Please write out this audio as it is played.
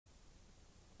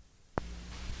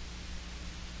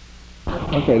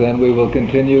Okay, then we will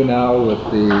continue now with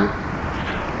the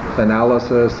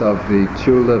analysis of the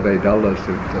Cavedalla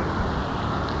Sutta.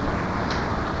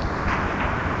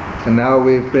 And now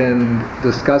we've been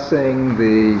discussing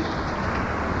the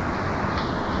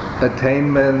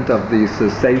attainment of the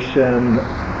cessation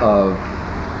of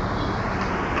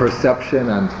perception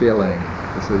and feeling.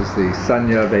 This is the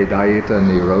Sanya Vedayita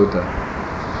Nirodha.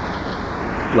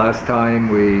 Last time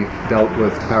we dealt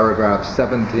with paragraph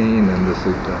 17 in the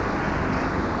sutta.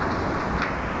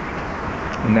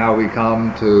 And now we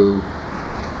come to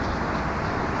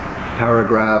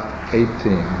paragraph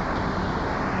 18.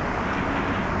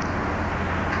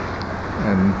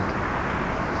 And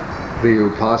the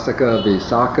Upasaka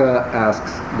Visakha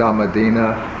asks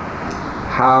Dhammadina,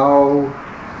 how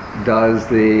does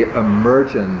the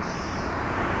emergence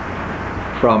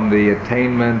from the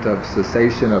attainment of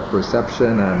cessation of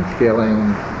perception and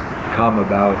feeling come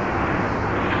about?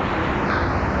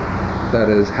 That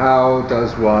is, how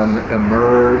does one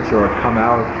emerge or come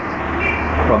out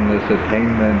from this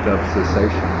attainment of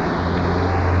cessation?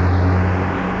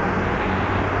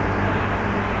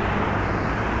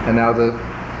 And now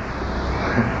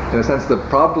in a sense, the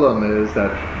problem is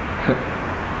that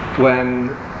when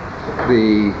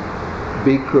the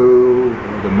bhikkhu,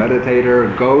 or the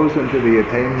meditator, goes into the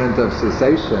attainment of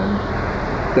cessation,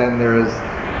 then there is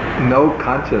no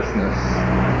consciousness.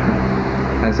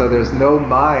 And so there's no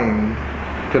mind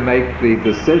to make the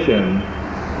decision,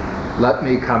 let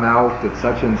me come out at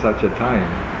such and such a time.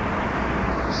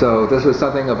 So this was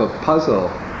something of a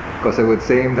puzzle, because it would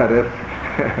seem that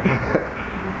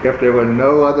if there were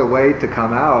no other way to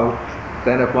come out,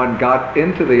 then if one got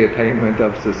into the attainment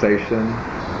of cessation,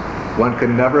 one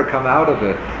could never come out of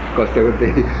it, because there would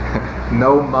be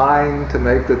no mind to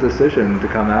make the decision to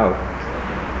come out.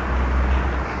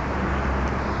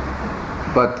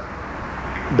 But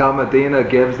Dhammadina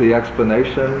gives the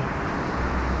explanation.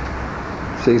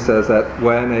 She says that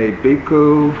when a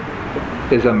bhikkhu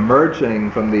is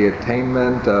emerging from the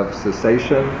attainment of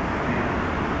cessation,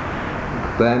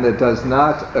 then it does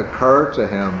not occur to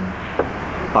him,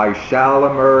 I shall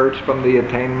emerge from the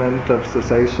attainment of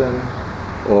cessation,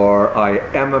 or I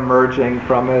am emerging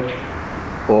from it,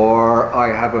 or I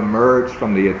have emerged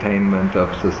from the attainment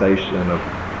of cessation of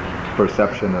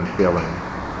perception and feeling.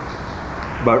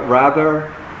 But rather,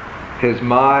 his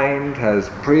mind has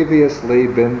previously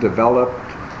been developed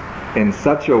in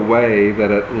such a way that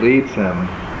it leads him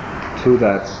to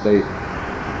that state.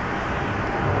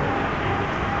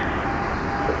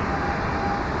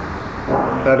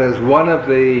 That is one of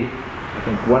the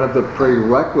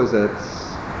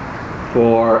prerequisites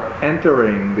for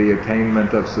entering the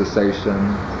attainment of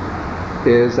cessation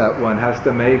is that one has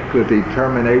to make the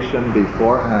determination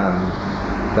beforehand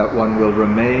that one will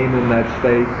remain in that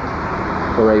state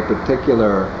for a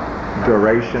particular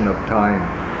duration of time.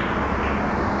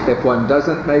 If one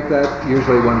doesn't make that,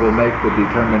 usually one will make the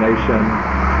determination,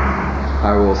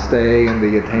 I will stay in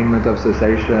the attainment of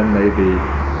cessation maybe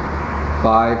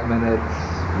 5 minutes,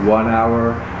 1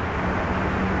 hour.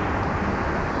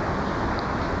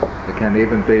 It can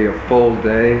even be a full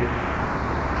day,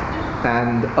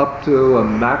 and up to a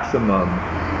maximum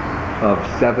of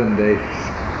 7 days.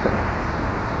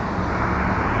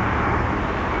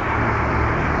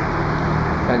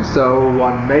 And so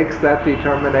one makes that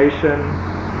determination,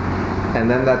 and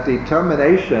then that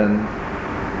determination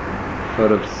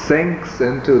sort of sinks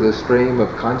into the stream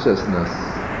of consciousness.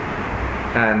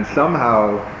 And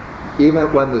somehow,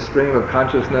 even when the stream of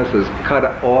consciousness is cut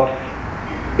off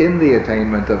in the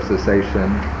attainment of cessation,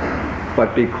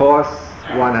 but because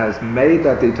one has made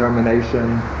that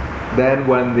determination, then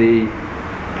when the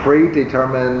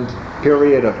predetermined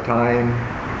period of time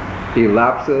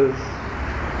elapses,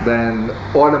 then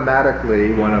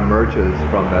automatically one emerges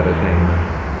from that attainment.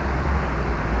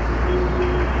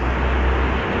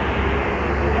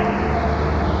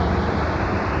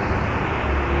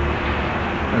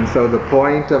 And so the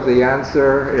point of the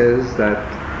answer is that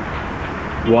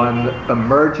one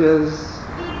emerges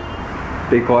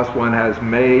because one has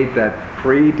made that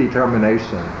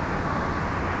predetermination.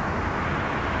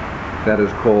 That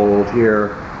is called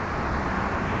here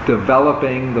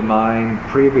developing the mind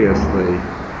previously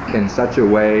in such a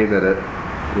way that it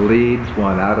leads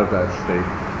one out of that state.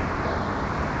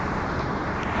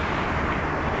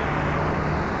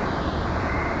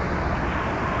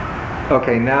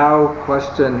 Okay, now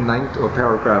question 19, or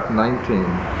paragraph 19.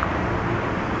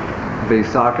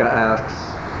 Visakha asks,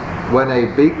 when a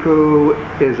bhikkhu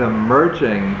is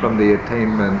emerging from the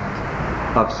attainment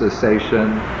of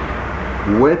cessation,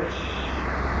 which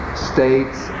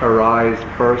states arise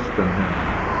first in him?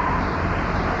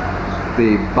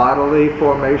 The bodily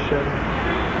formation,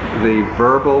 the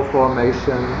verbal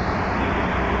formation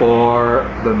or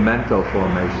the mental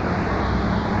formation?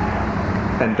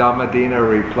 And Dhammadina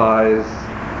replies,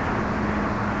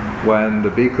 when the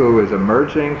bhikkhu is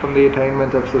emerging from the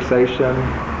attainment of cessation,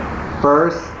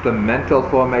 first the mental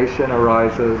formation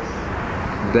arises,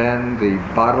 then the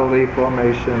bodily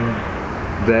formation,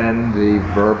 then the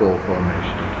verbal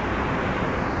formation.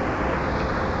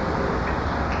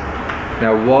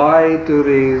 Now, why do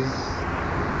these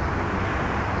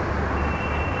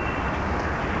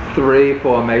three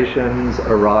formations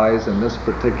arise in this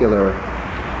particular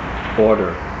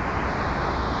order?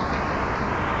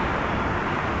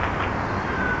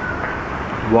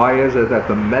 Why is it that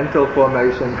the mental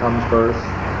formation comes first,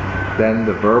 then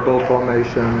the verbal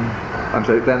formation,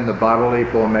 then the bodily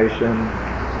formation,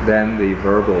 then the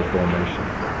verbal formation?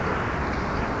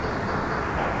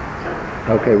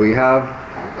 Okay, we have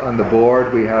on the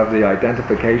board, we have the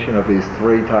identification of these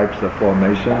three types of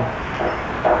formation.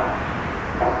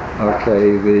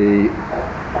 Okay, the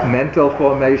mental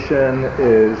formation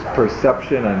is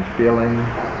perception and feeling.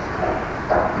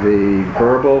 The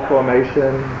verbal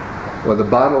formation, or the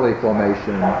bodily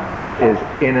formation, is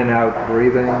in and out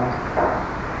breathing.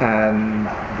 And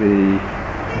the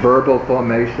verbal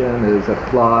formation is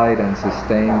applied and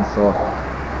sustained thought,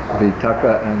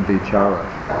 vitakka and vichara.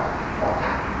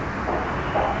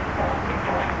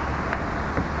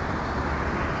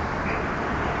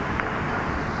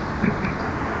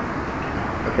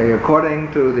 Okay,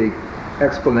 according to the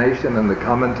explanation and the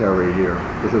commentary here,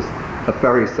 this is a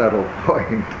very subtle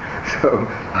point, so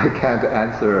I can't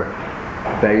answer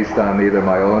based on either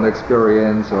my own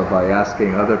experience or by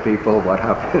asking other people what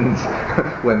happens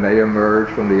when they emerge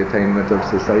from the attainment of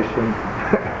cessation.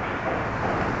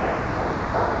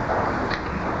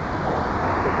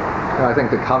 I think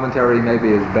the commentary maybe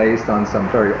is based on some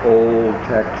very old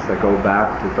texts that go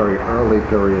back to a very early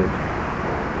period.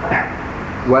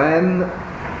 When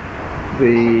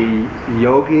the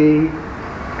yogi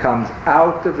comes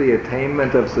out of the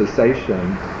attainment of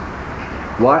cessation,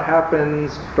 what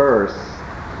happens first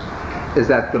is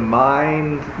that the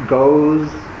mind goes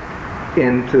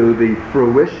into the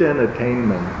fruition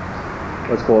attainment,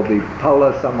 what's called the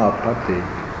phala samapatti,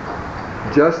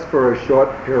 just for a short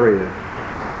period.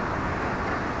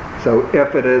 So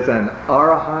if it is an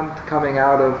arahant coming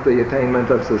out of the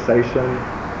attainment of cessation,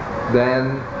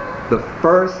 then the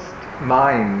first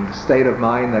state of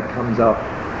mind that comes up,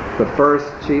 the first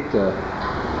citta,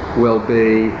 will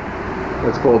be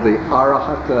what's called the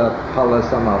arahata phala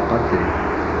samapatti.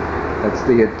 That's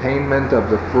the attainment of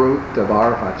the fruit of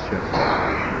arahatship.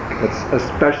 It's a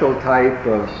special type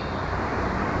of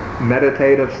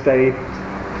meditative state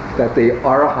that the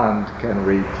arahant can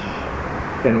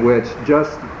reach, in which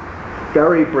just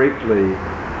very briefly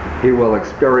he will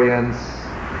experience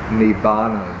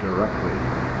nibbana directly.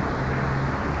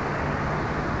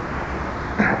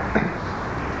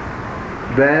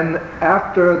 Then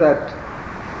after that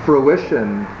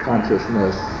fruition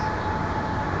consciousness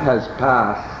has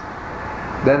passed,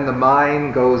 then the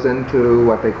mind goes into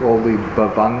what they call the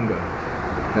bhavanga.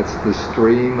 That's the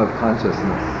stream of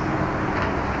consciousness.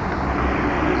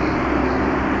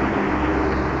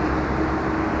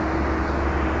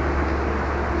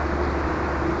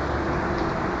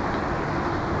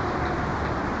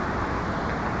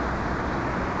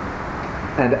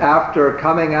 And after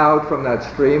coming out from that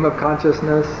stream of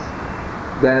consciousness,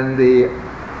 then the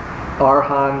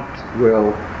arahant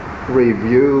will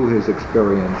review his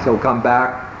experience. He'll come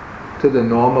back to the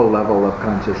normal level of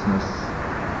consciousness,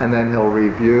 and then he'll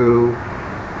review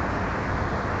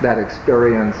that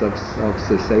experience of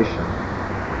cessation.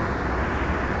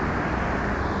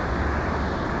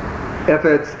 If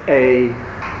it's a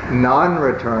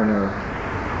non-returner,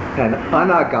 an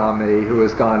anagami who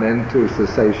has gone into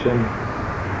cessation,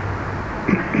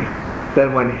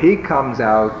 then when he comes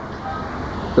out,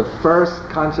 the first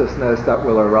consciousness that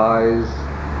will arise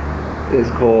is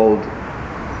called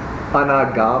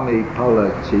anagami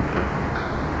phala citta.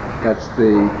 That's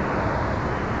the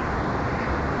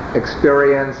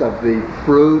experience of the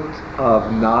fruit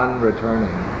of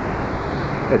non-returning.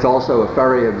 It's also a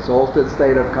very exalted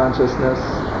state of consciousness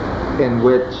in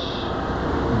which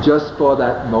just for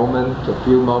that moment, a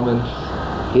few moments,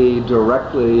 he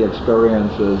directly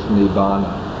experiences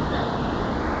nibbana.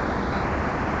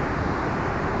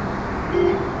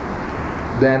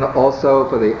 Then also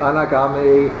for the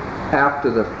anagami, after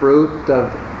the fruit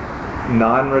of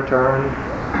non-return,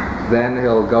 then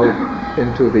he'll go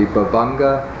into the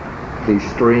bhavanga, the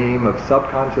stream of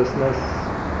subconsciousness,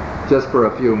 just for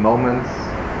a few moments.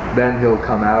 Then he'll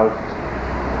come out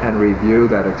and review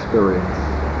that experience.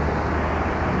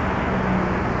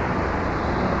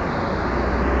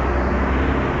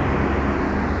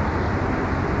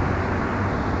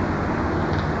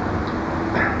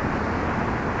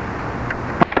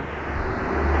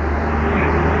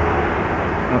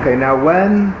 Okay, now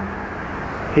when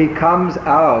he comes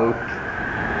out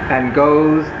and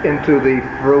goes into the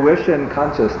fruition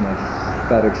consciousness,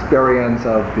 that experience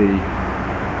of the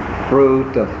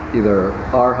fruit of either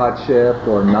arhatship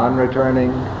or non-returning,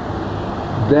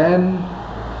 then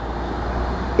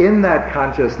in that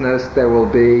consciousness there will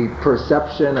be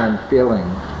perception and feeling.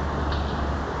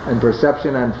 And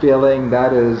perception and feeling,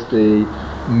 that is the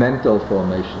mental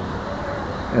formation.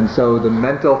 And so the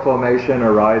mental formation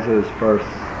arises first.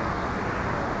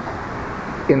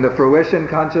 In the fruition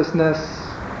consciousness,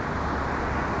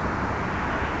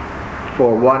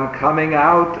 for one coming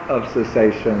out of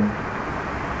cessation,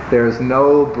 there's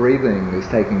no breathing is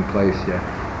taking place yet,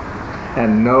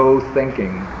 and no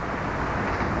thinking.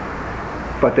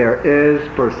 But there is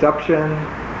perception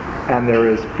and there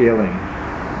is feeling.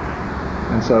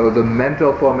 And so the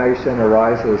mental formation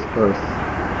arises first.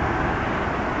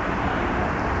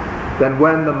 Then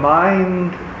when the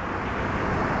mind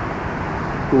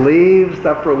leaves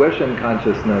the fruition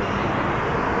consciousness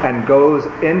and goes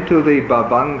into the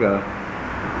bhavanga,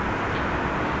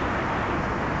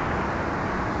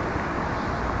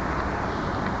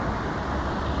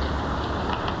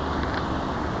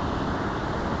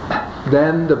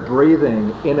 then the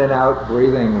breathing, in and out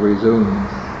breathing,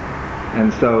 resumes.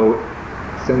 And so,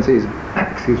 since he's,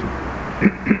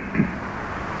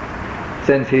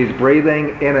 since he's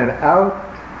breathing in and out,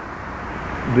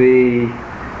 the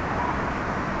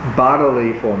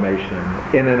bodily formation,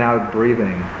 in and out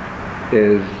breathing,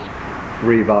 is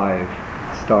revived,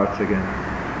 starts again.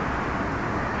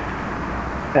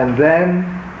 And then,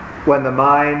 when the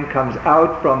mind comes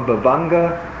out from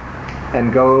bhavanga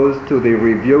and goes to the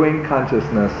reviewing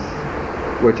consciousness,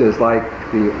 which is like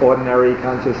the ordinary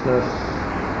consciousness,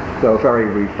 so a very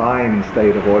refined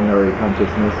state of ordinary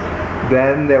consciousness,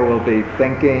 then there will be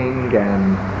thinking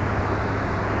and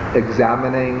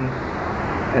examining.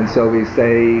 And so we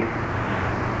say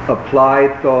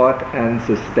applied thought and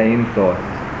sustained thought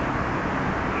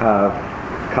have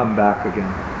come back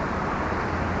again.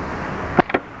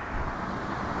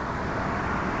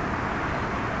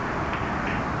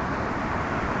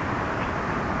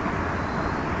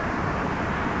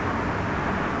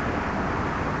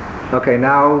 Okay,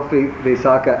 now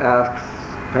Visakha asks,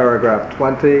 paragraph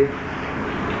 20,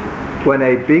 when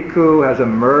a bhikkhu has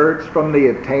emerged from the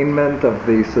attainment of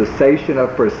the cessation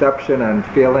of perception and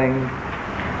feeling,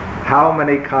 how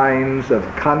many kinds of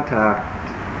contact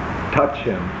touch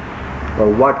him? Or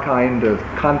what kind of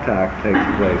contact takes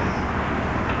place?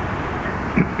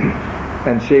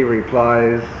 And she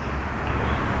replies,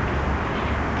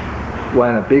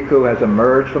 when a bhikkhu has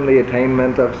emerged from the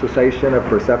attainment of cessation of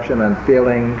perception and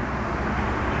feeling,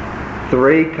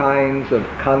 3 kinds of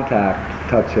contact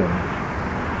touch him.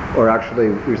 Or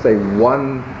actually, we say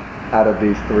one out of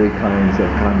these 3 kinds of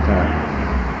contact.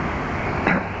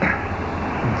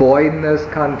 Voidness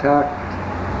contact,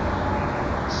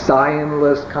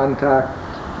 signless contact,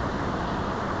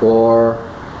 or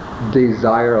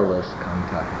desireless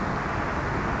contact.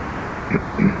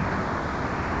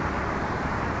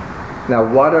 Now,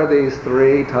 what are these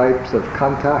 3 types of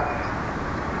contact?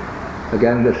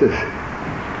 Again, this is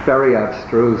very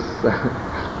abstruse.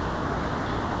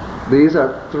 These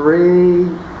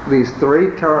three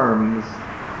terms,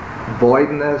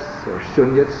 voidness or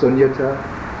sunyata,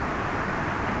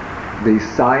 the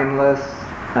signless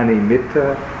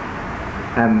animitta,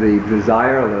 and the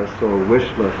desireless or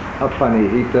wishless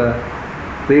apanihita.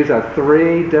 These are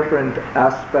 3 different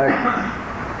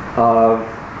aspects of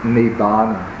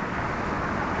nibbana.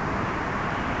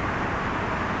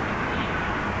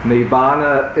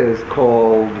 Nibbana is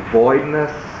called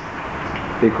voidness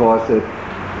because it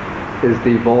is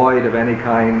devoid of any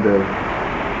kind of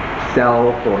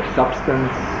self or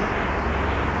substance.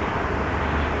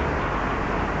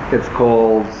 It's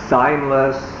called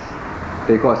signless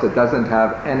because it doesn't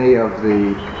have any of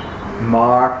the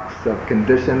marks of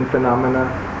conditioned phenomena.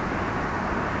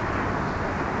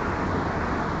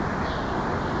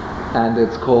 And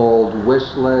it's called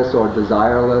wishless or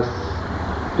desireless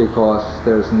because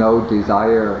there's no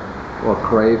desire or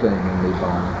craving in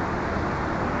Nibbana.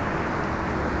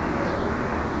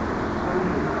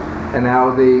 And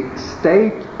now the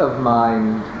state of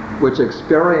mind which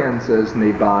experiences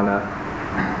Nibbana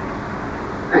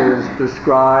is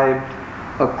described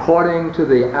according to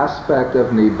the aspect of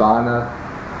Nibbana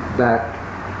that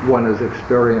one is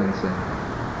experiencing.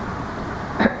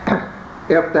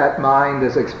 If that mind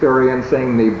is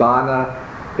experiencing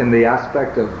Nibbana in the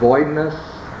aspect of voidness,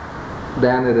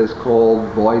 then it is called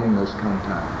voidness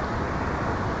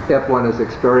contact. If one is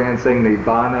experiencing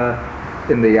Nibbana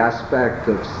in the aspect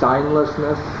of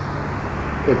signlessness,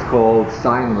 it's called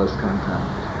signless contact.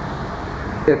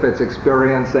 if it's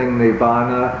experiencing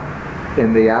Nibbana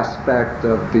in the aspect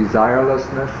of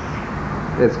desirelessness,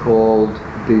 it's called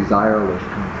desireless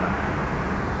content.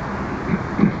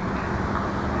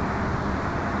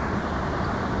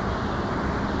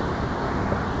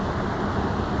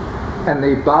 And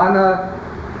Nibbana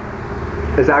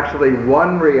is actually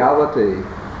one reality,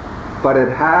 but it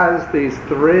has these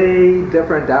three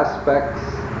different aspects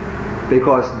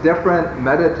because different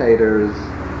meditators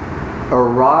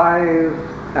arrive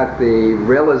at the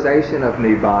realization of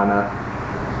Nibbana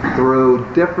through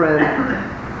different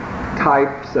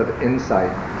types of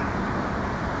insight.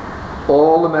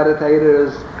 All the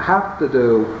meditators have to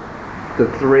do the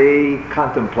three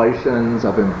contemplations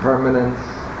of impermanence,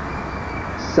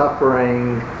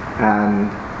 suffering, and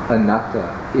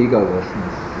anatta,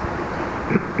 egolessness.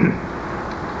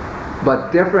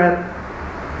 But different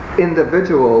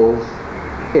individuals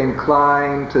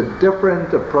incline to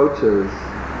different approaches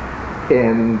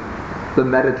in the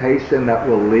meditation that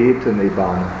will lead to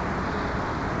Nibbana.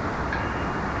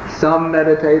 Some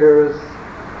meditators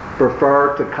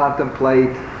prefer to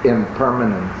contemplate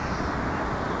impermanence.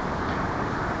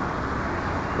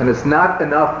 And it's not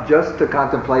enough just to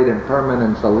contemplate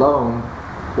impermanence alone.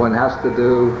 One has to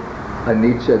do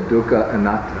anicca, dukkha,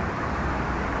 anatta.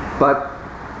 But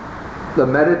the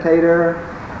meditator,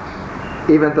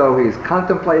 even though he's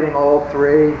contemplating all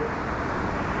three,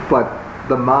 but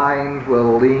the mind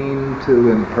will lean to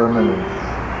impermanence.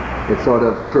 It sort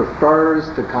of prefers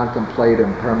to contemplate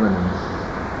impermanence.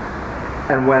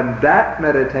 And when that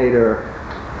meditator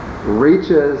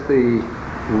reaches the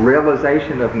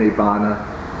realization of Nibbana,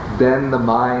 then the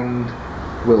mind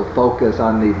will focus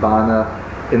on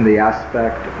Nibbana in the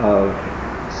aspect of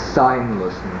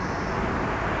signlessness.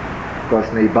 Because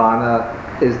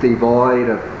Nibbana is devoid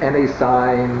of any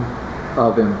sign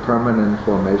of impermanent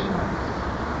formation.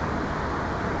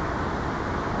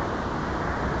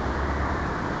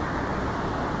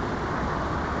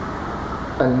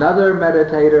 Another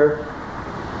meditator,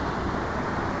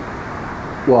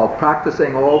 while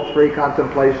practicing all three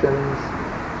contemplations,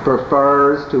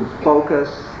 prefers to focus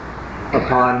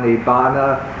upon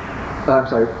Nibbana,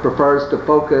 prefers to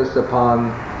focus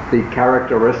upon the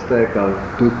characteristic of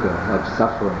dukkha, of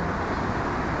suffering.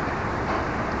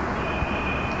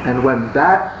 And when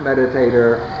that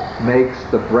meditator makes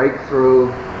the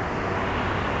breakthrough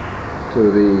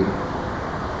to the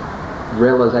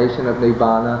realization of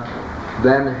Nibbana,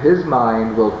 then his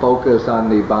mind will focus on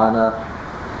Nibbana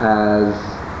as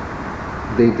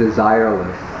the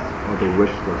desireless or the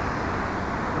wishless.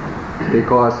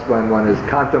 Because when one is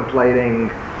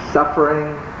contemplating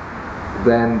suffering,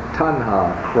 then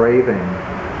tanha, craving,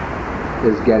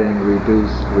 is getting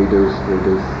reduced.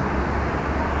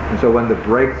 And so when the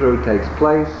breakthrough takes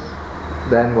place,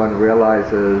 then one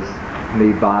realizes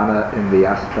Nibbana in the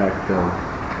aspect of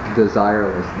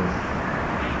desirelessness.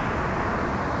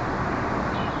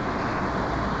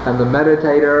 And the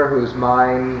meditator whose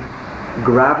mind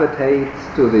gravitates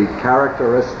to the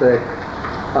characteristic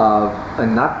of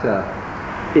anatta,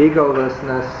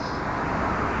 egolessness,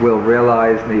 will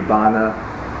realize Nibbana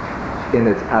in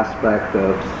its aspect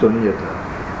of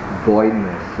sunyata,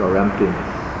 voidness or emptiness.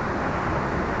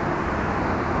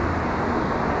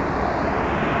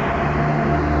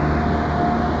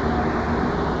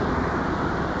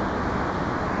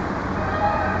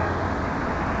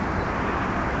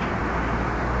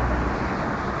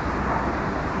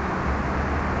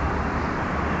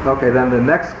 Okay, then the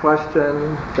next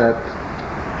question that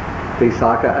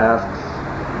Visakha asks,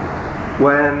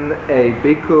 when a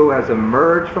bhikkhu has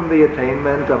emerged from the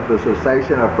attainment of the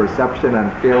cessation of perception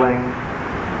and feeling,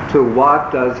 to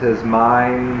what does his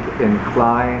mind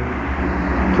incline?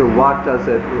 To what does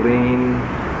it lean?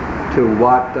 To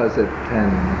what does it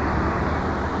tend?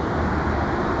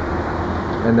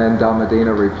 And then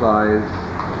Dhammadina replies,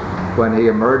 when he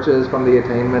emerges from the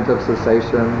attainment of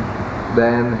cessation,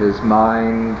 then his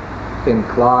mind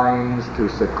inclines to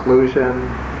seclusion,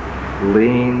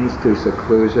 leans to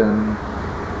seclusion,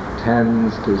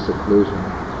 tends to seclusion.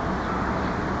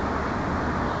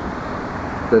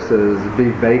 This is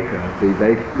viveka,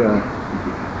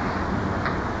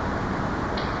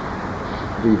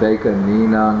 viveka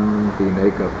ninam,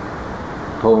 viveka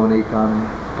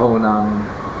ponam,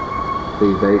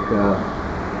 viveka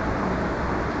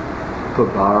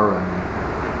pavaram.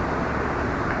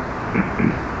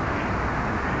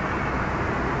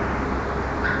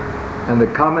 And the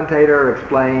commentator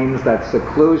explains that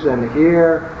seclusion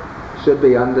here should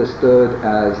be understood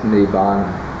as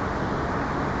nibbana.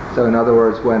 So in other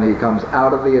words, when he comes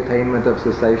out of the attainment of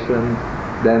cessation,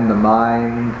 then the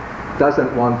mind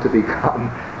doesn't want to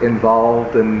become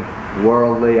involved in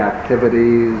worldly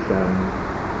activities and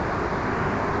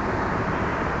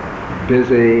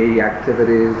busy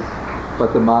activities,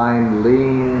 but the mind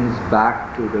leans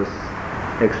back to this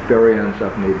experience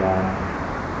of Nibbana.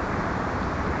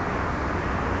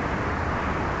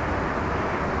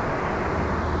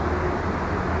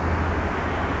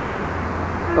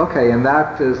 Okay, and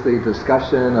that is the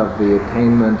discussion of the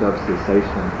attainment of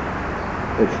cessation.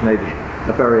 It's maybe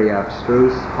a very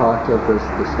abstruse part of this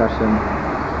discussion,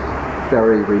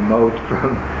 very remote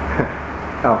from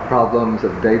our problems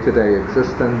of day-to-day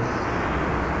existence,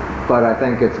 but I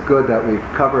think it's good that we've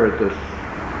covered this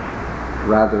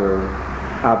rather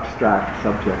abstract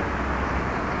subject.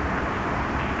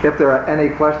 If there are any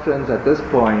questions at this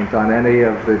point on any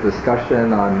of the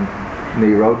discussion on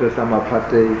Nirodha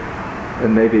Samapatti,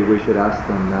 then maybe we should ask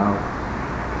them now.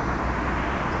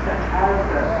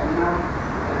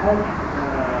 Has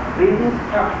breathing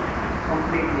stopped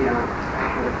completely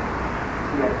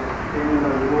in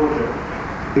Nirodha?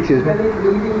 Excuse me?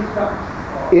 Breathing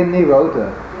stops? In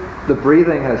Nirodha, the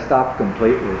breathing has stopped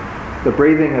completely. The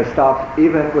breathing has stopped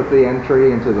even with the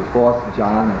entry into the fourth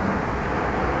jhana.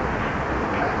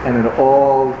 And in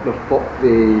all the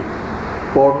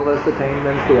formless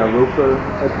attainments, the arupa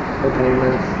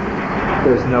attainments,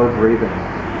 there's no breathing.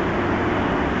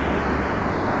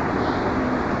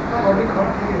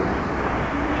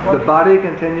 The body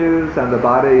continues and the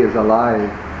body is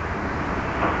alive,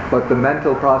 but the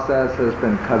mental process has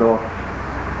been cut off.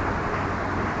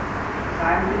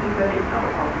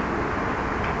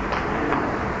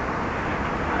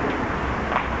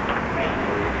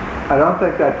 I don't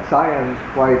think that science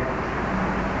quite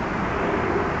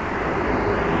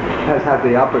has had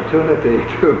the opportunity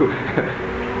to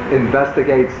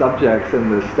investigate subjects in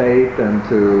the state and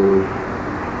to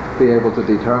be able to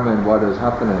determine what is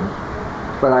happening.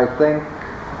 But I think,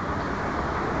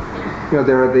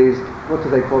 there are these, what do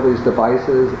they call these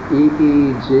devices?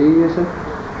 EEG, is it?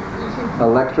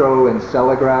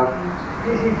 Electroencephalograph?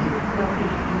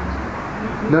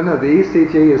 No, the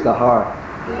ECG is the heart.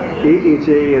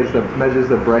 EEG measures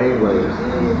the brain waves.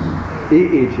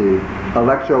 EEG,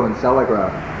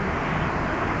 electroencephalograph.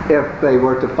 If they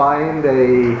were to find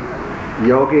a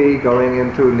yogi going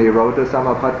into Nirodha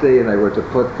Samapatti and they were to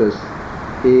put this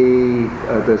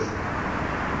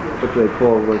what they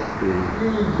call this,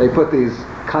 they put these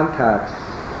contacts,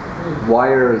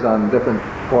 wires on different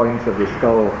points of the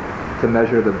skull to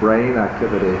measure the brain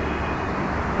activity.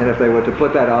 And if they were to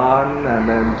put that on and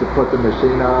then to put the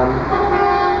machine on,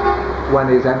 when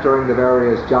he's entering the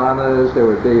various jhanas, there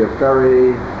would be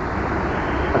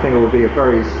I think it would be a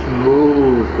very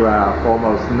smooth graph,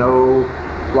 almost no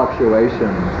fluctuations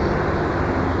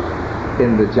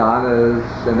in the jhanas,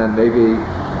 and then maybe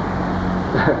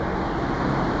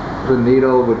the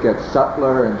needle would get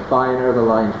subtler and finer, the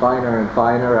line finer and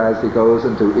finer as he goes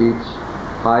into each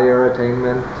higher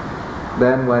attainment.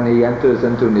 Then when he enters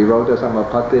into Nirodha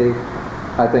Samapatti,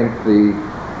 I think the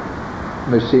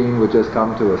machine would just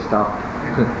come to a stop.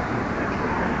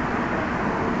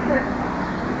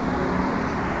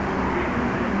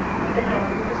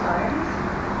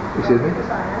 Excuse me?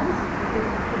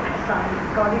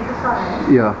 According to science,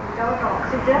 yeah. Without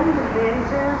oxygen, the brain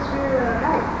cells will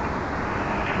die.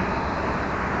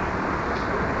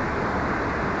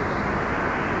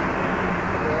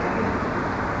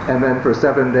 And then for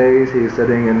 7 days he's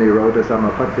sitting in Nirodha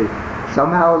Samapatti.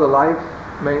 Somehow the life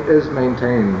is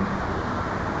maintained.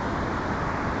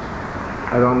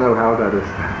 I don't know how that is.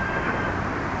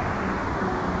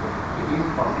 It is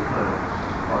possible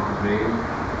for the brain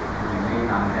to remain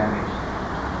undamaged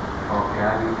for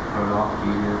fairly prolonged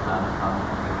periods and some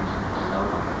conditions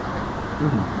without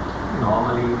oxygen.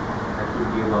 Normally that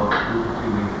would be about 2 to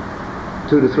 3 minutes.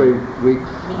 2 to 3 weeks?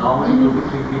 Normally 2 to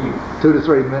 3 minutes. 2 to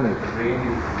 3 minutes. The brain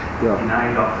is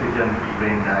denied oxygen, the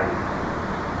brain dies.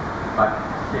 But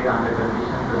say under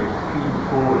conditions of extreme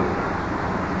cold,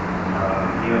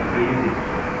 near freezing,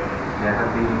 there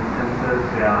have been instances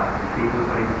where people,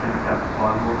 for instance, have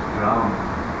almost drowned,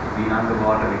 been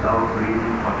underwater without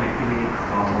breathing for 20 minutes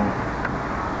or more,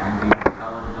 and been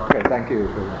recovered. Okay, thank you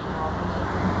for that.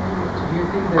 Do you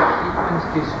think the sequence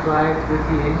described with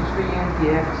the entry and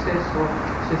the access of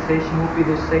cessation would be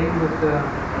the same with the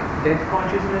death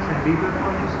consciousness and rebirth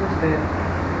consciousness, that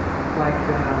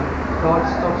thought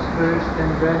stops first, then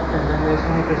breath, and then there's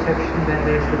only perception, then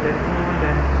there's the death moment,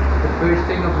 and the first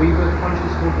thing of rebirth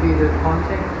consciousness would be the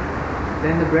contact,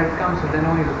 then the breath comes, and then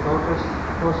only the thought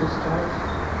process starts?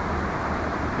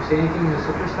 You say anything in the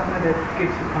Sutta somewhere that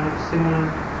gives you kind of similar?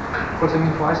 Of course,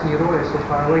 for us, Nirodha is so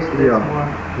far away, so that's more,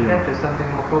 that is something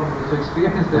more probable to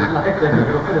experience than life than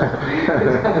Nirodha.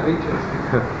 It's kind of interesting.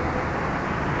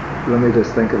 Let me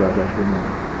just think about that for a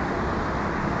minute.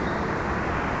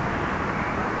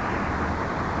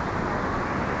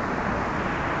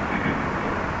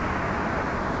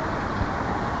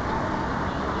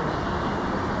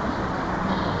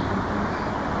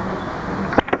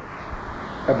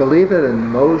 I believe that in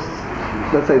most,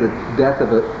 let's say the death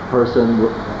of a person,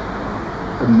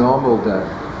 a normal death,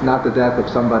 not the death of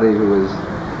somebody who is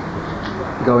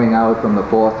going out from the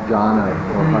fourth jhana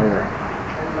or higher.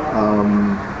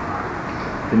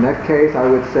 In that case, I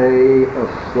would say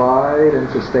applied and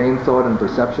sustained thought and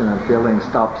perception and feeling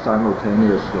stop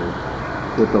simultaneously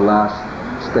with the last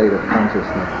state of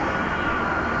consciousness.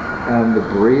 And the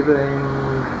breathing,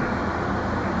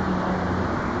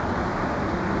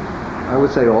 I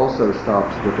would say, also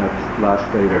stops with that last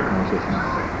state of consciousness.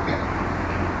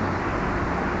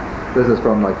 This is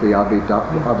from like the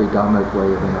Abhidhammic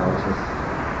way of analysis.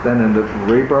 Then in the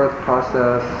rebirth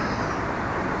process,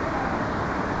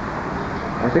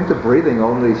 I think the breathing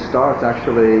only starts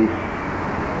actually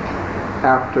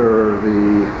after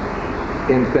the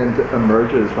infant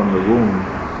emerges from the womb.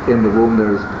 In the womb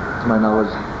there's, to my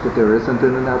knowledge, that there isn't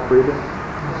in and out breathing.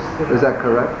 Is that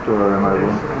correct, or am I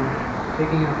wrong?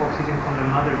 Taking in oxygen from the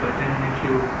mother, but then if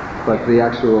you... But the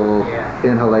actual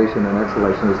inhalation and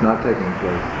exhalation is not taking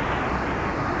place.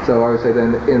 So I would say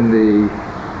then in the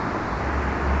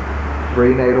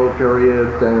prenatal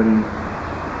period, then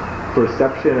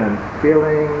perception and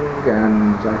feeling,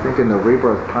 and I think in the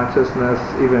rebirth consciousness,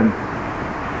 even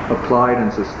applied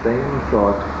and sustained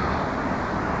thought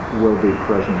will be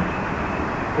present.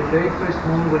 The very first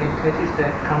moment when it catches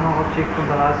that karma object from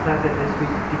the last life that has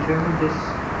been determined this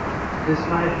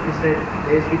life, is that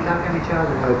there's Vitakka and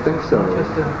Vichara. I think so. Not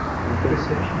just a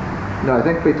perception. No, I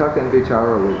think Vitakka and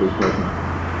Vichara will be present.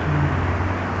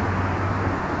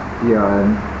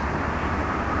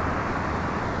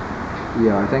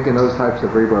 I think in those types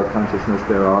of rebirth consciousness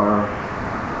there are,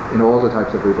 in all the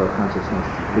types of rebirth consciousness,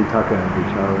 Vitakka and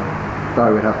Vichara. But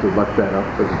I would have to look that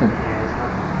up again.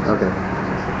 Okay.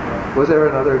 Was there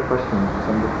another question?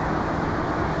 Somebody?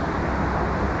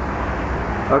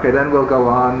 Okay, then we'll go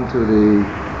on to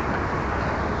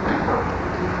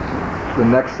the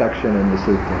next section in the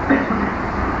sutta.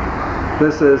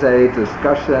 This is a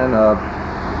discussion of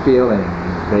feeling,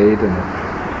 Vedana.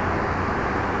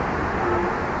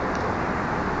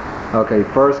 Okay,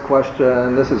 first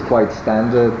question, this is quite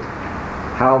standard.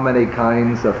 How many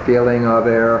kinds of feeling are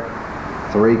there?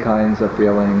 3 kinds of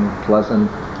feeling: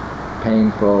 pleasant,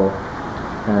 painful,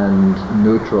 and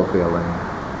neutral feeling.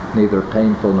 Neither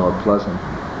painful nor pleasant.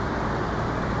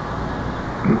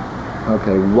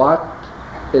 Okay, what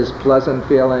is pleasant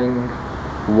feeling?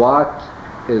 What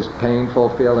is painful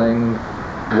feeling?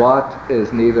 What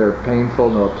is neither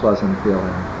painful nor pleasant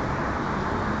feeling?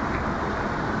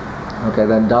 Okay,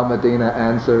 then Dhammadina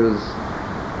answers,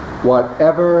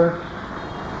 whatever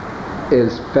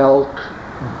is felt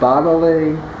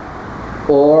bodily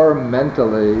or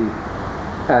mentally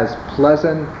as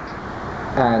pleasant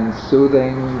and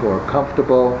soothing or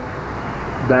comfortable,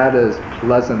 that is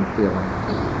pleasant feeling.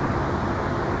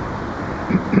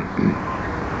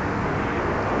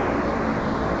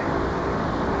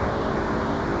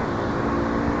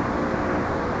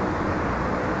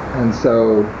 And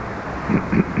so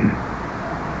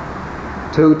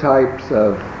 2 types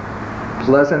of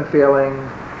pleasant feeling,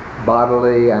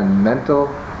 bodily and mental.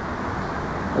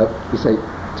 We say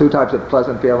 2 types of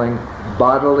pleasant feeling: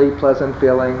 bodily pleasant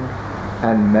feeling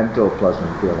and mental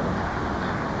pleasant feeling.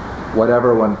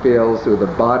 Whatever one feels through the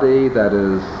body that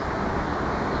is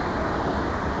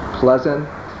pleasant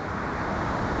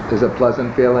is a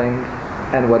pleasant feeling,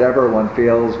 and whatever one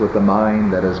feels with the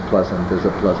mind that is pleasant is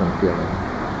a pleasant feeling.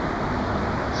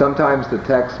 Sometimes the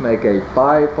texts make a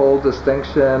 5-fold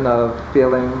distinction of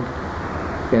feeling,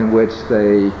 in which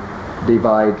they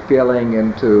divide feeling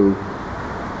into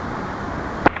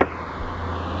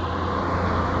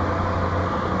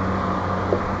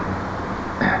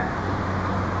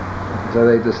so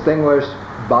they distinguish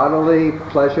bodily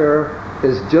pleasure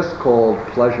is just called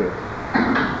pleasure,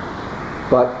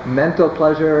 but mental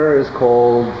pleasure is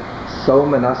called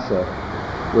somanassa,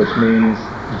 which means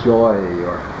joy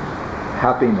or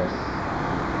happiness.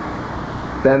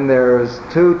 Then there's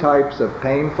 2 types of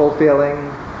painful feeling: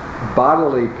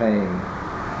 bodily pain,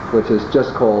 which is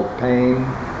just called pain,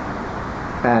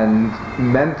 and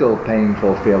mental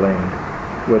painful feeling,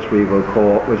 which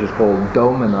is called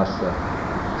domanassa,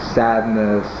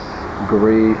 sadness,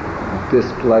 grief,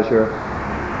 displeasure.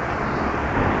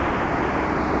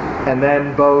 And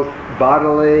then both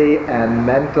bodily and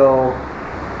mental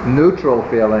neutral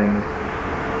feeling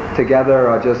together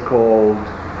are just called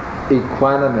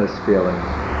equanimous feeling.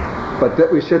 But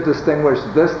that we should distinguish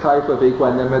this type of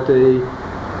equanimity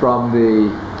from the,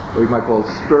 what we might call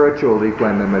spiritual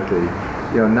equanimity.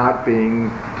 Not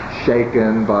being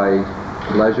shaken by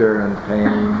pleasure and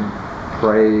pain,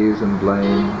 praise and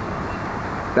blame.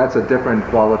 That's a different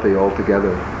quality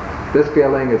altogether. This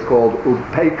feeling is called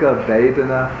upekkha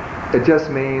vedana. It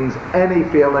just means any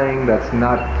feeling that's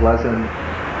not pleasant,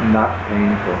 not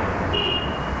painful.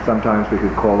 Sometimes we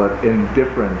could call it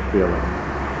indifferent feeling.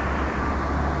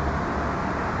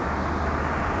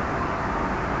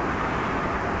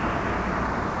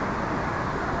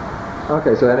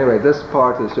 Okay, so anyway, this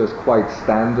part is just quite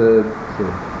standard, sort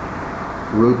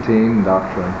of routine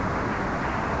doctrine.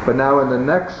 But now in the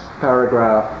next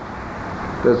paragraph,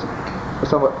 there's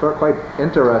somewhat quite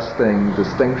interesting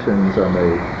distinctions are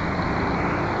made.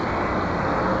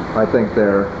 I think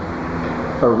they're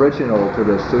original to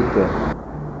the sutta.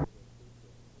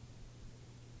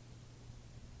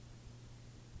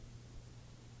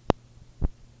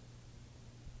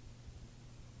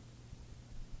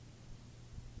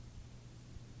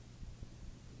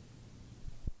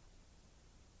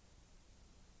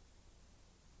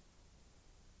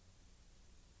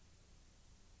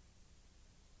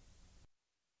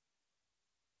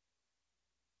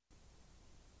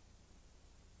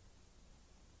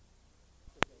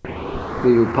 The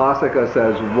Upasaka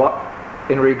says,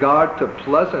 in regard to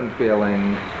pleasant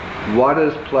feeling, what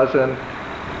is pleasant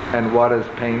and what is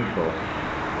painful?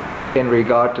 In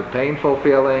regard to painful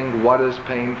feeling, what is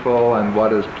painful and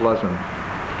what is pleasant?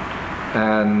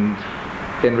 And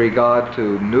in regard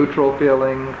to neutral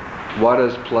feeling, what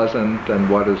is pleasant and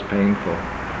what is painful?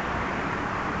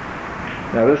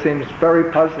 Now this seems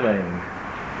very puzzling.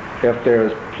 If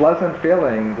there's pleasant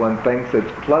feeling, one thinks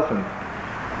it's pleasant.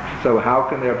 So how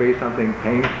can there be something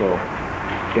painful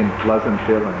in pleasant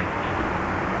feeling?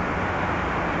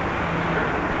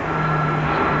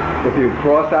 If you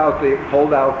hold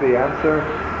out the answer,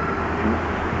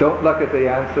 don't look at the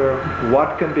answer,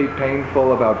 what can be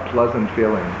painful about pleasant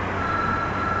feeling?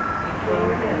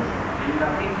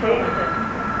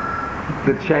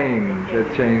 The change,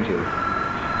 it changes.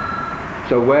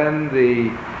 So when the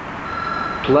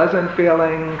pleasant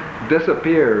feeling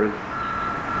disappears,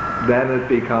 then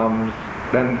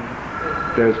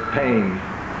there's pain,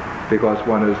 because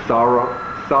one is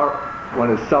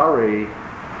sorry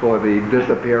for the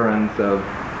disappearance of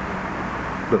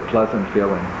the pleasant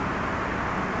feeling.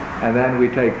 And then we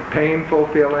take painful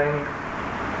feeling.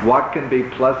 What can be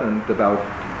pleasant about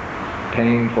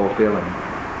painful feeling?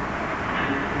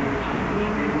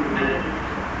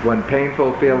 When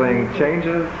painful feeling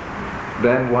changes,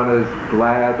 then one is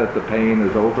glad that the pain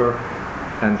is over,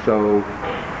 and so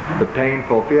the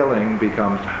painful feeling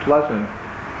becomes pleasant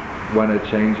when it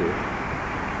changes.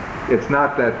 It's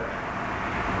not that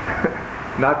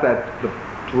the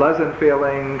pleasant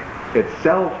feeling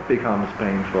itself becomes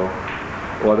painful,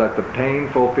 or that the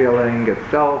painful feeling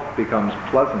itself becomes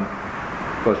pleasant,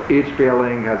 because each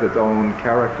feeling has its own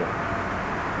character.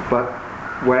 But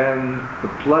when the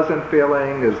pleasant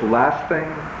feeling is lasting,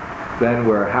 then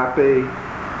we're happy,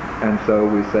 and so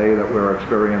we say that we're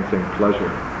experiencing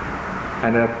pleasure.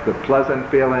 And if the pleasant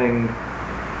feeling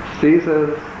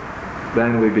ceases,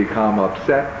 then we become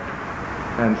upset,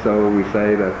 and so we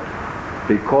say that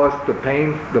because the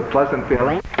pleasant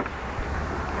feeling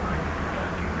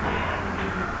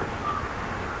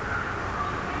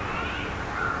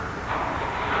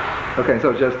Okay,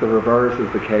 so just the reverse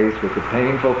is the case with the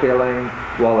painful feeling.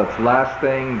 While it's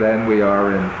lasting, then we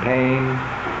are in pain.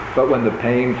 But when the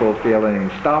painful feeling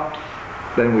stops,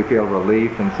 then we feel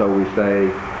relief, and so we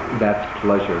say, that's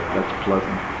pleasure, that's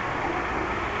pleasant.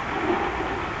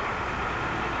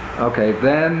 Okay,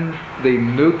 then the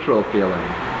neutral feeling,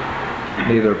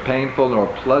 neither painful nor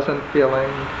pleasant feeling.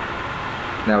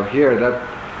 Now here,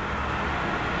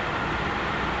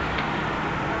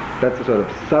 that's a sort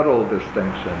of subtle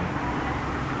distinction.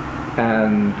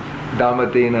 And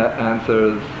Dhammadina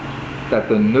answers that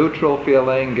the neutral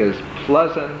feeling is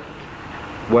pleasant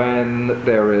when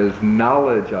there is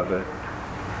knowledge of it,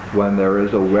 when there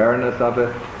is awareness of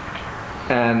it,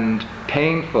 and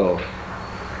painful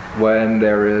when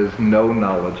there is no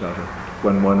knowledge of it,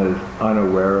 when one is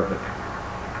unaware of it.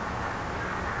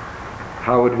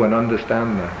 How would one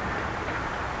understand that?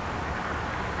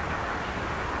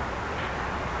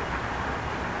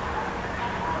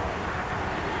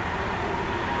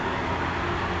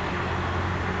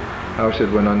 How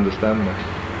should one understand that?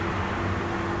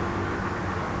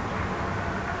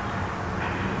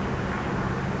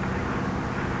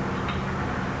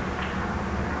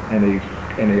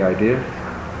 Any ideas?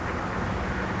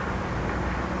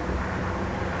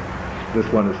 This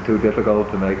one is too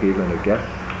difficult to make even a guess.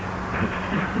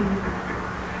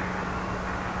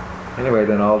 Anyway,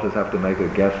 then I'll just have to make a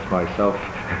guess myself.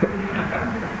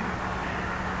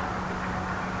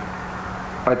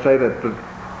 I'd say that the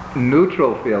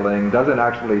neutral feeling doesn't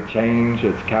actually change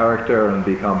its character and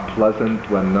become pleasant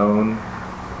when known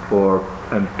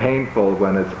and painful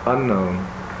when it's unknown,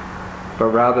 but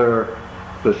rather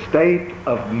the state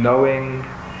of knowing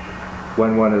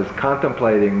when one is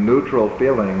contemplating neutral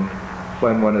feeling,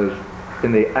 when one is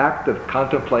in the act of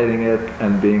contemplating it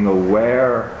and being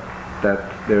aware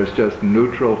that there's just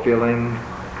neutral feeling,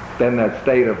 then that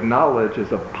state of knowledge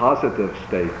is a positive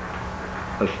state,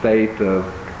 a state of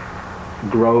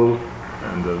growth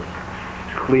and of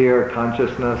clear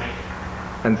consciousness,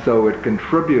 and so it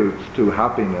contributes to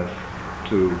happiness,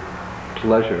 to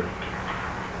pleasure.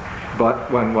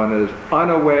 But when one is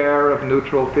unaware of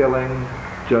neutral feeling,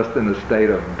 just in a state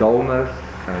of dullness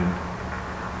and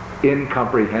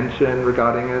incomprehension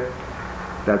regarding it,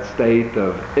 that state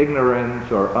of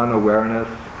ignorance or unawareness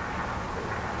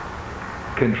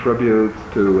contributes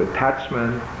to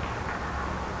attachment,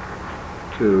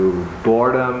 to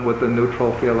boredom with the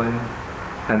neutral feeling,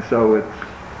 and so it's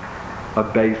a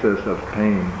basis of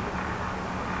pain.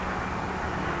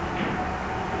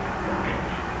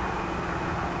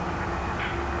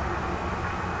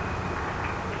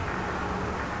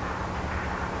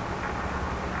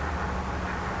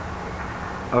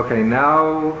 Okay,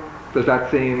 now, does that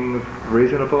seem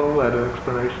reasonable, that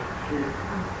explanation?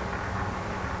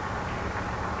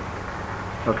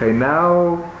 Okay,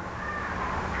 now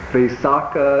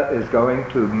Visakha is going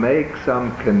to make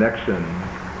some connections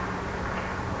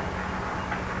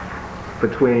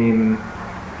between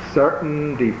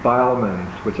certain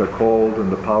defilements, which are called in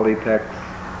the Pali text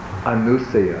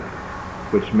anusaya,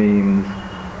 which means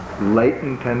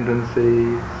latent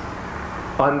tendencies,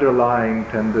 underlying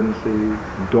tendencies,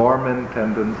 dormant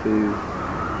tendencies,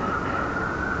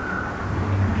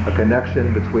 a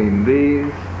connection between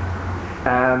these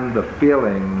and the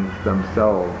feelings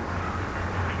themselves.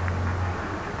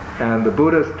 And the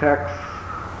Buddhist texts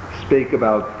speak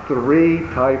about 3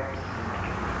 types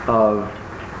of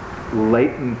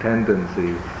latent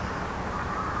tendencies.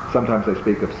 Sometimes they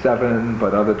speak of 7,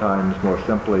 but other times more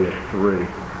simply of 3.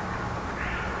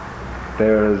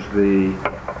 There's the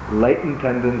latent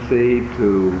tendency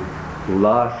to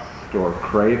lust or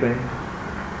craving,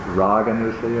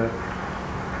 raganusaya,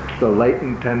 the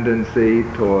latent tendency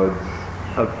towards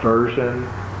aversion,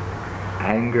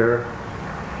 anger,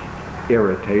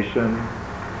 irritation,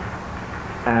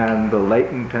 and the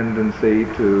latent tendency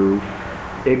to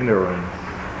ignorance,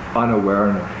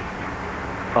 unawareness,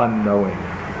 unknowing.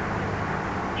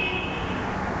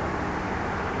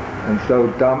 And so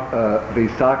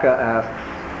Visakha asks,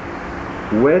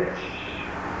 which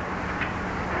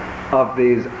of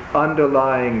these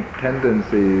underlying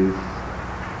tendencies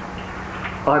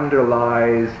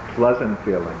underlies pleasant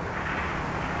feeling?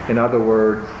 In other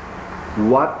words,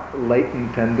 what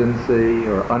latent tendency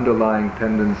or underlying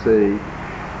tendency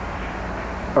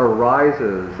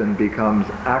arises and becomes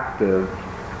active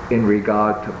in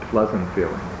regard to pleasant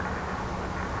feeling?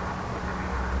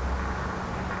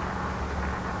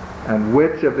 And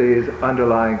which of these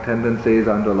underlying tendencies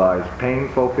underlies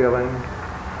painful feeling,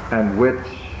 and which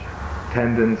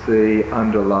tendency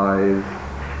underlies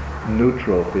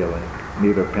neutral feeling,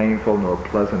 neither painful nor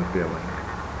pleasant feeling?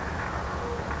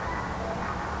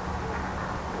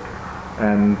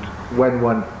 And when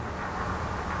one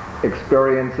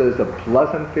experiences a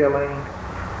pleasant feeling,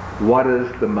 what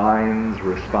is the mind's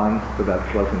response to that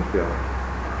pleasant feeling?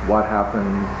 What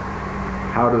happens?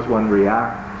 How does one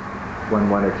react when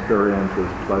one experiences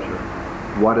pleasure?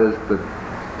 What is the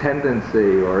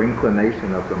tendency or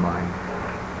inclination of the mind?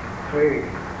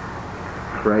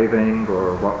 Craving,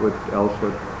 or what else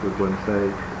would one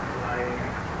say?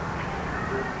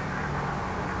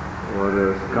 Or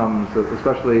there comes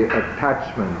especially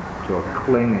attachment or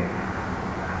clinging.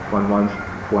 One wants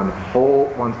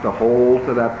to hold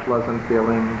to that pleasant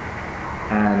feeling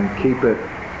and keep it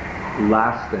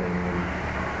lasting,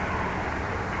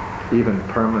 even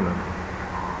permanent.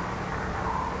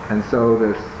 And so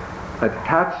this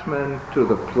attachment to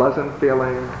the pleasant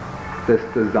feeling, this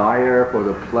desire for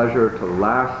the pleasure to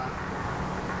last,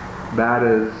 that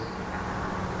is,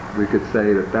 we could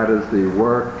say that is the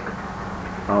work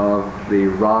of the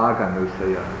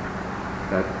raganusaya,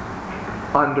 that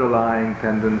underlying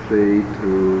tendency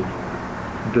to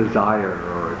desire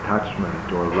or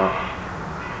attachment or lust.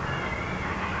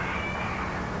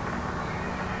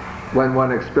 When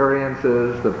one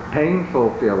experiences the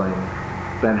painful feeling,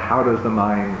 then how does the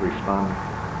mind respond?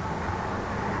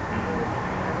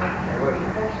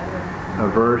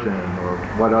 Aversion, or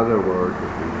what other word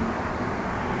would be?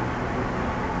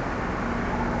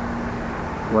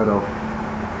 What else?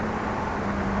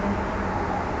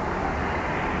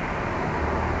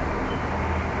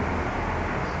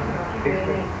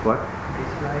 What?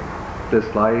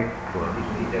 Dislike, or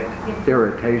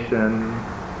irritation,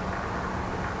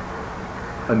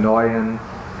 annoyance,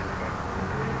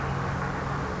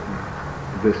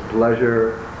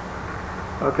 displeasure.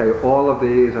 Okay, all of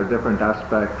these are different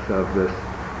aspects of this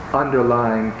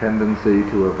underlying tendency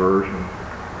to aversion.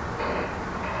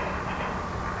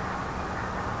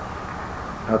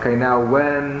 Okay, now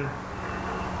when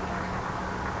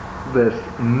this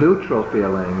neutral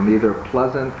feeling, neither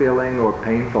pleasant feeling or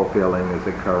painful feeling is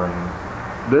occurring,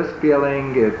 this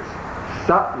feeling is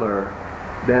subtler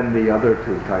than the other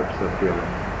two types of feeling.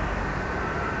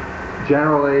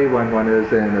 Generally, when one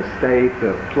is in a state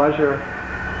of pleasure,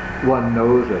 one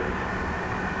knows it.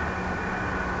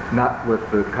 Not with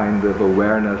the kind of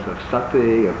awareness of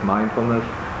sati, of mindfulness,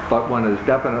 but one is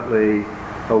definitely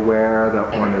aware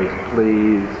that one is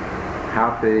pleased,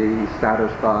 happy,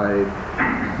 satisfied,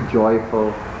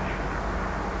 joyful.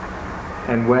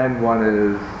 And when one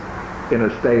is in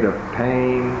a state of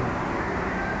pain,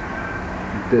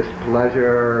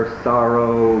 displeasure,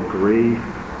 sorrow, grief,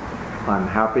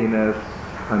 unhappiness,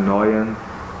 annoyance,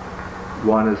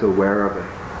 one is aware of it.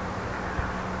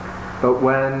 But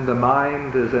when the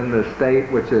mind is in the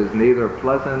state which is neither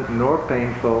pleasant nor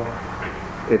painful,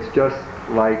 it's just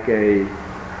like a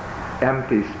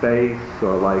empty space,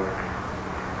 or like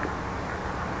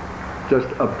just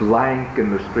a blank in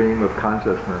the stream of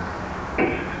consciousness.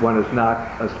 One is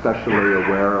not especially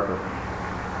aware of it.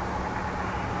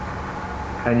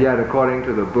 And yet, according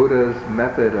to the Buddha's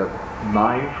method of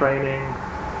mind training,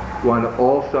 one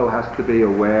also has to be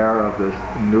aware of this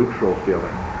neutral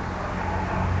feeling.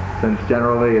 Since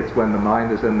generally it's when the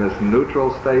mind is in this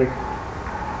neutral state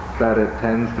that it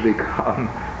tends to become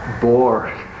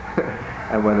bored.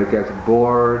 And when it gets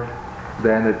bored,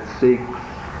 then it seeks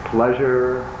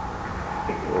pleasure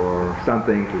or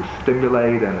something to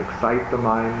stimulate and excite the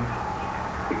mind,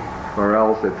 or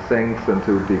else it sinks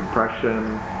into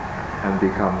depression and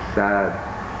becomes sad.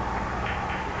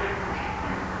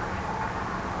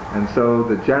 And so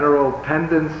the general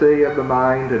tendency of the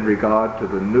mind in regard to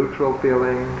the neutral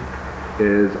feeling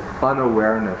is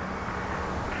unawareness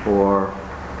or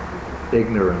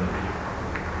ignorance.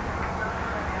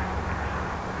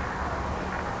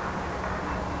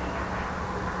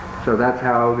 So that's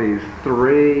how these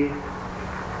three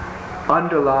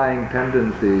underlying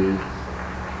tendencies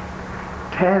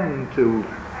tend to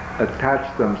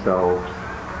attach themselves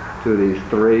to these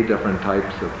three different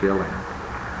types of feelings.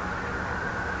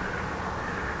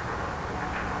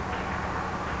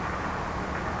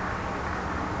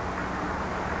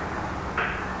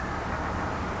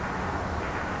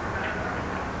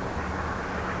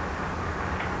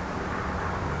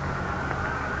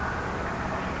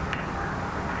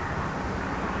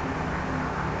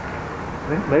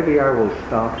 Maybe I will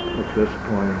stop at this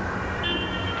point,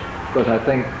 because I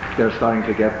think they're starting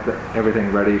to get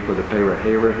everything ready for the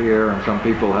Perahera here, and some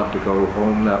people have to go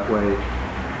home that way,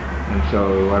 and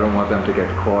so I don't want them to get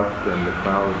caught in the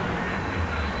crowd.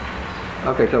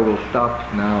 Okay, so we'll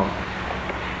stop now.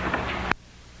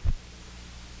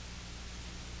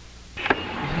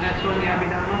 Isn't that so in the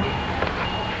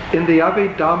Abhidhamma? In the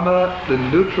Abhidhamma, the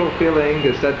neutral feeling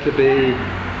is said to be,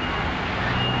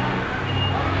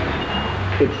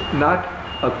 it's not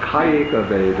a kayika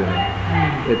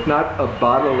vedana. It's not a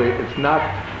bodily, it's not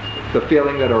the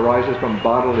feeling that arises from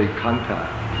bodily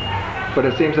contact. But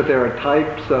it seems that there are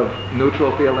types of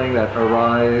neutral feeling that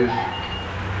arise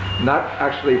not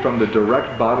actually from the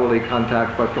direct bodily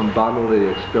contact, but from bodily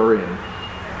experience.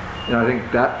 And I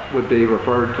think that would be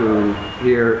referred to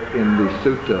here in the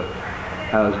sutta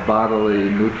as bodily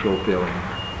neutral feeling.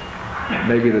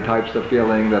 Maybe the types of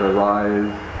feeling that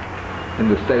arise in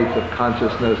the states of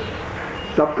consciousness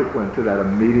subsequent to that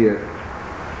immediate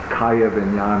kaya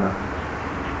vijnana.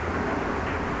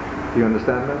 Do you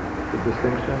understand that, the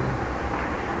distinction?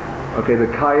 Okay, the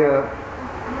kaya,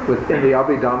 within the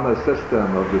Abhidhamma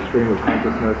system of the stream of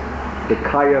consciousness, the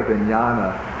kaya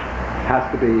vijnana has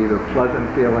to be either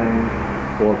pleasant feeling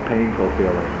or painful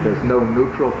feeling. There's no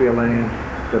neutral feeling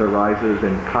that arises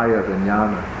in kaya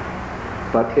vijnana.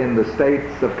 But in the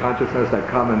states of consciousness that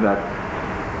come in that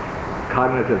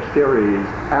cognitive series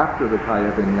after the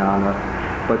kaya vijnana,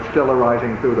 but still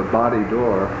arising through the body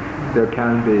door, there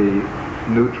can be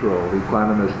neutral,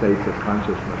 equanimous states of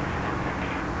consciousness.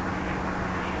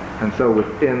 And so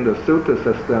within the sutta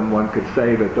system, one could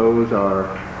say that those are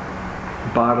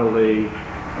bodily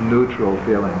neutral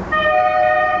feelings.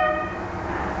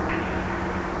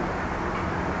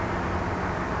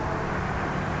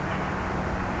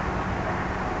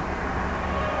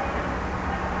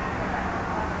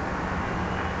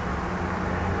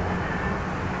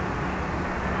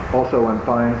 also one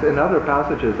finds in other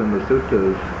passages in the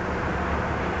suttas,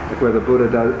 like where the Buddha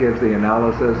gives the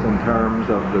analysis in terms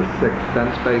of the 6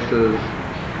 sense bases,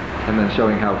 and then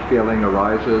showing how feeling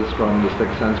arises from the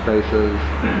 6 sense bases.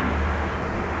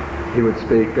 He would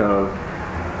speak of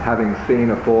having seen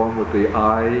a form with the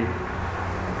eye,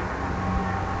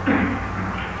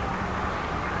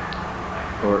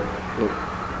 or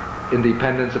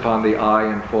independence upon the eye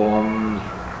and forms.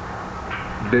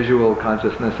 Visual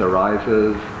consciousness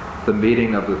arises. The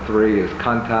meeting of the 3 is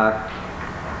contact.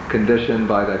 Conditioned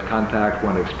by that contact,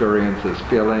 one experiences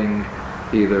feeling,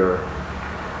 either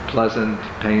pleasant,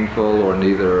 painful, or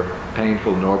neither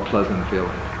painful nor pleasant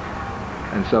feeling.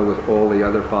 And so with all the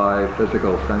other 5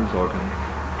 physical sense organs.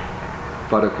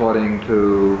 But according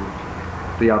to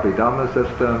the Abhidhamma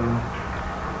system,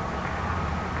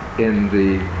 in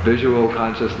the visual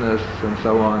consciousness and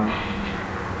so on,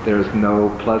 there's no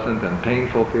pleasant and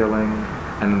painful feeling,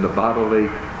 and in the bodily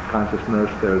consciousness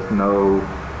there's no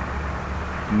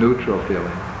neutral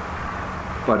feeling.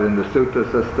 But in the sutta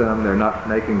system, they're not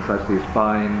making such these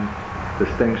fine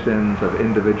distinctions of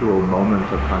individual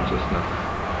moments of consciousness,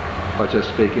 but just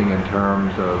speaking in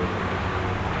terms of,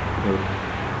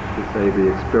 to say, the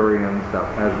experience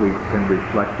as we can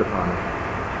reflect upon it.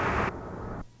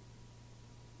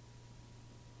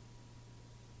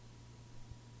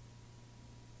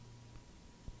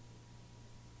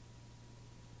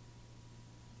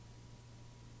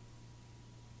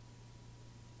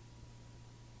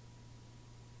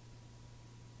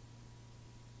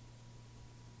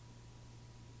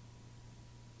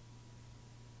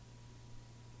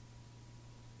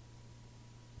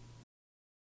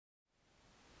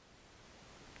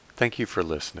 Thank you for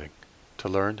listening. To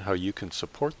learn how you can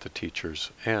support the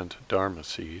teachers and Dharma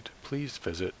Seed, please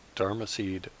visit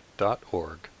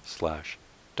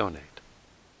dharmaseed.org/donate.